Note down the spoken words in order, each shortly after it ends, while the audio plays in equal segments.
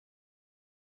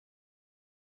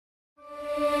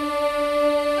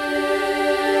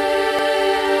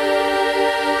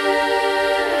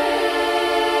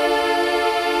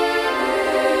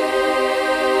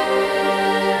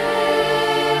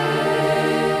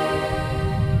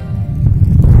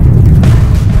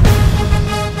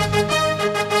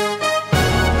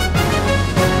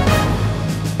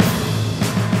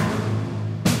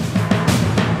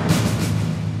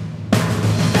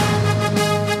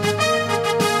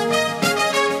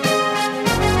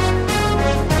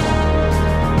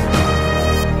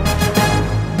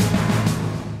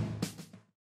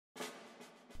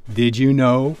Did you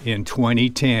know in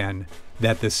 2010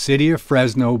 that the City of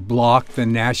Fresno blocked the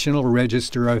National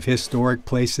Register of Historic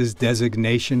Places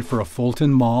designation for a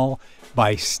Fulton Mall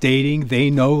by stating they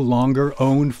no longer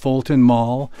owned Fulton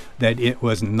Mall, that it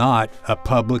was not a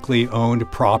publicly owned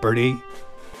property?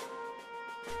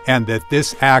 And that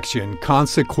this action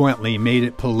consequently made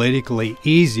it politically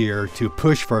easier to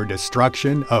push for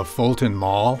destruction of Fulton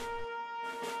Mall?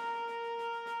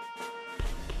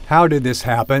 How did this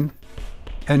happen?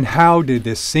 And how did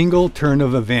this single turn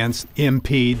of events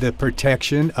impede the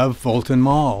protection of Fulton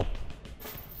Mall?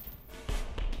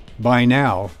 By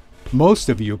now, most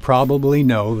of you probably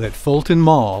know that Fulton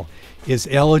Mall is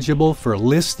eligible for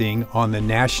listing on the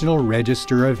National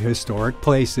Register of Historic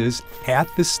Places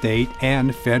at the state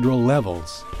and federal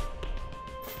levels.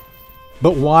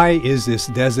 But why is this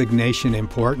designation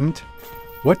important?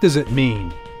 What does it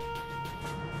mean?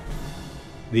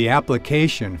 The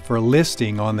application for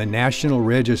listing on the National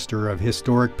Register of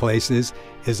Historic Places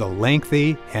is a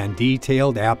lengthy and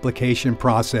detailed application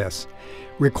process,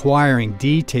 requiring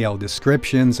detailed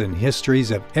descriptions and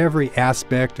histories of every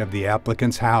aspect of the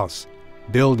applicant's house,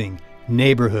 building,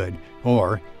 neighborhood,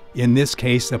 or, in this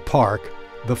case, a park,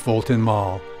 the Fulton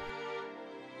Mall.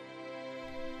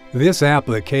 This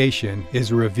application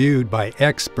is reviewed by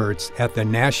experts at the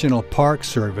National Park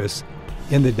Service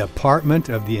in the Department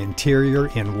of the Interior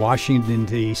in Washington,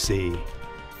 D.C.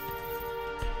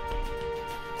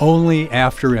 Only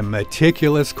after a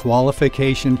meticulous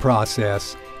qualification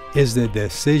process is the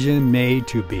decision made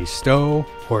to bestow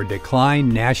or decline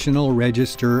National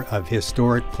Register of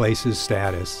Historic Places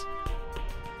status.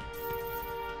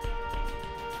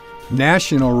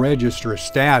 National Register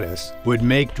status would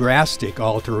make drastic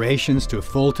alterations to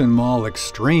Fulton Mall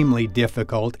extremely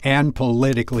difficult and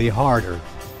politically harder.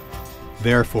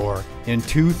 Therefore, in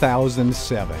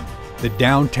 2007, the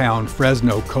Downtown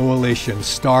Fresno Coalition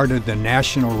started the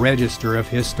National Register of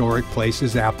Historic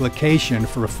Places application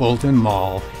for Fulton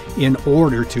Mall in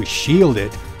order to shield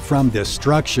it from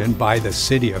destruction by the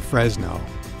City of Fresno.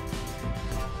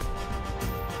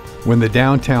 When the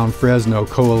Downtown Fresno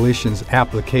Coalition's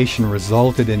application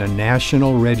resulted in a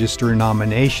National Register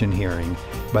nomination hearing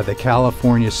by the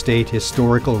California State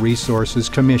Historical Resources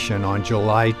Commission on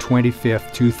July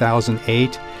 25,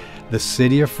 2008, the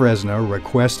City of Fresno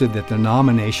requested that the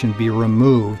nomination be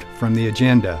removed from the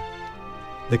agenda.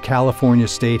 The California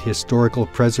State Historical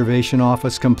Preservation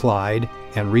Office complied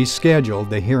and rescheduled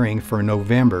the hearing for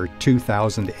November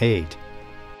 2008.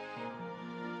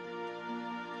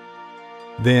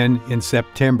 Then, in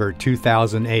September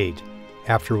 2008,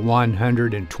 after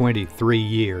 123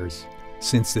 years,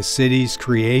 since the city's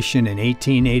creation in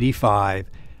 1885,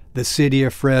 the City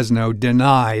of Fresno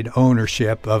denied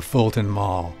ownership of Fulton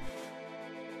Mall.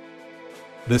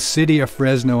 The City of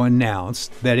Fresno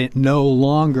announced that it no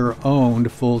longer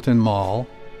owned Fulton Mall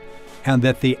and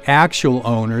that the actual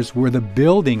owners were the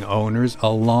building owners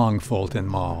along Fulton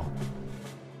Mall.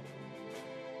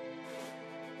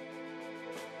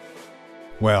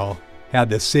 Well, had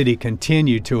the city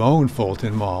continued to own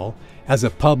Fulton Mall as a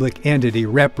public entity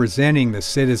representing the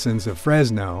citizens of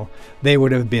Fresno, they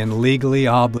would have been legally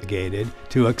obligated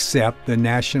to accept the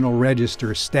National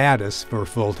Register status for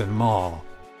Fulton Mall.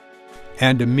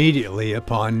 And immediately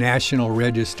upon National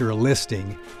Register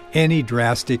listing, any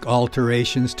drastic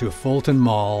alterations to Fulton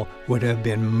Mall would have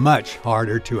been much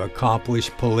harder to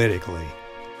accomplish politically.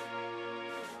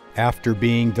 After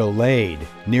being delayed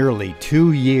nearly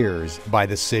 2 years by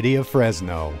the City of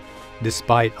Fresno,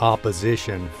 despite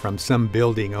opposition from some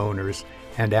building owners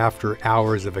and after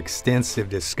hours of extensive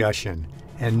discussion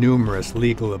and numerous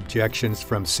legal objections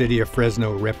from City of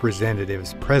Fresno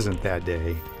representatives present that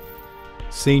day,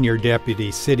 Senior Deputy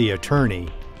City Attorney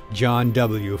John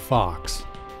W. Fox,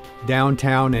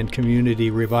 Downtown and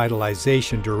Community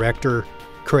Revitalization Director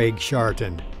Craig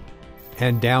Sharton,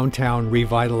 and Downtown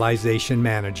Revitalization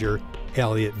Manager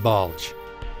Elliot Balch,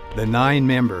 the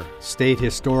 9-member State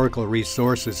Historical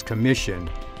Resources Commission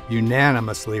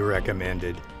unanimously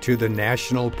recommended to the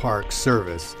National Park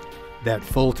Service that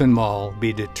Fulton Mall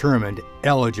be determined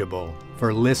eligible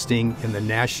for listing in the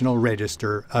National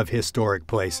Register of Historic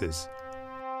Places.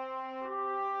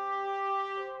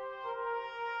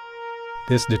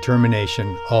 This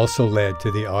determination also led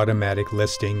to the automatic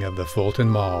listing of the Fulton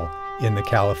Mall in the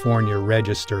California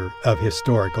Register of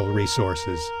Historical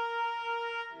Resources.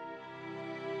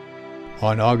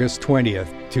 On August 20,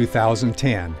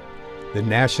 2010, the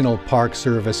National Park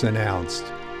Service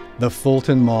announced the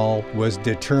Fulton Mall was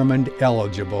determined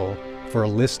eligible for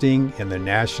listing in the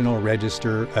National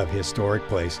Register of Historic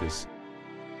Places.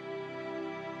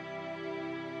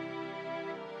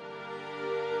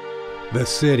 The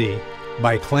city,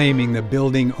 by claiming the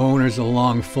building owners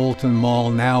along Fulton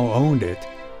Mall now owned it,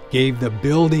 gave the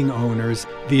building owners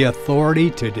the authority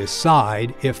to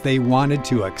decide if they wanted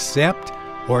to accept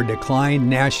or decline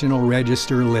National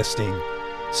Register listing.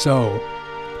 So,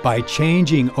 by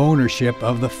changing ownership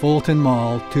of the Fulton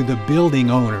Mall to the building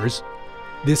owners,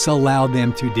 this allowed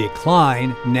them to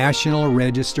decline National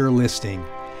Register listing,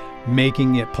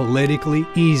 making it politically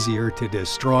easier to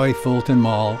destroy Fulton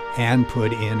Mall and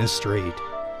put in a street.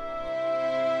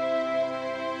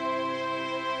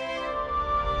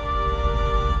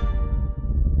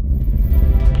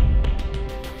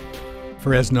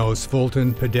 Fresno's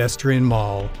Fulton Pedestrian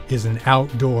Mall is an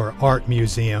outdoor art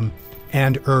museum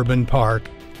and urban park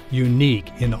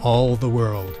unique in all the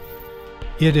world.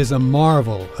 It is a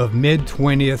marvel of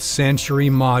mid-20th century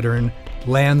modern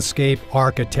landscape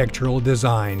architectural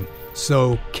design,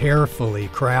 so carefully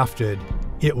crafted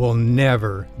it will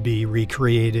never be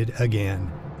recreated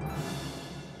again.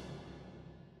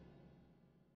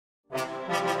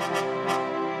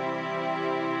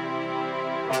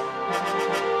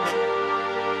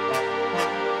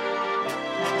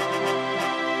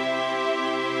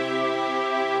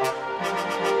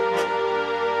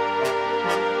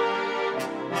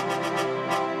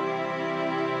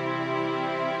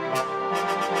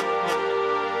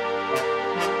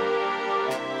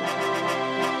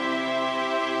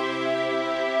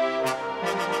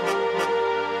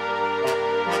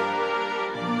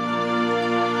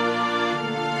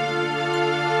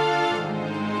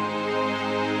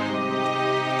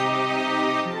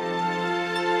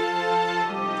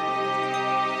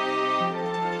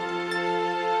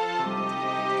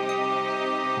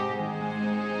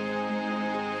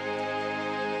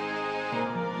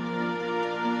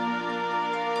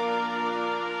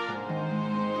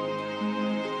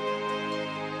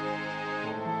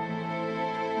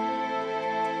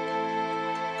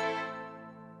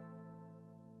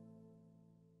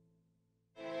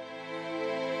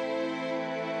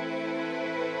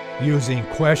 Using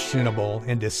questionable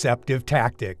and deceptive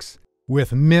tactics,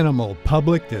 with minimal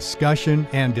public discussion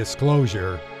and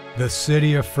disclosure, the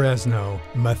City of Fresno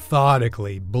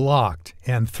methodically blocked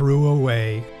and threw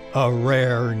away a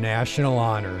rare national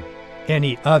honor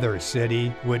any other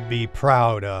city would be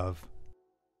proud of.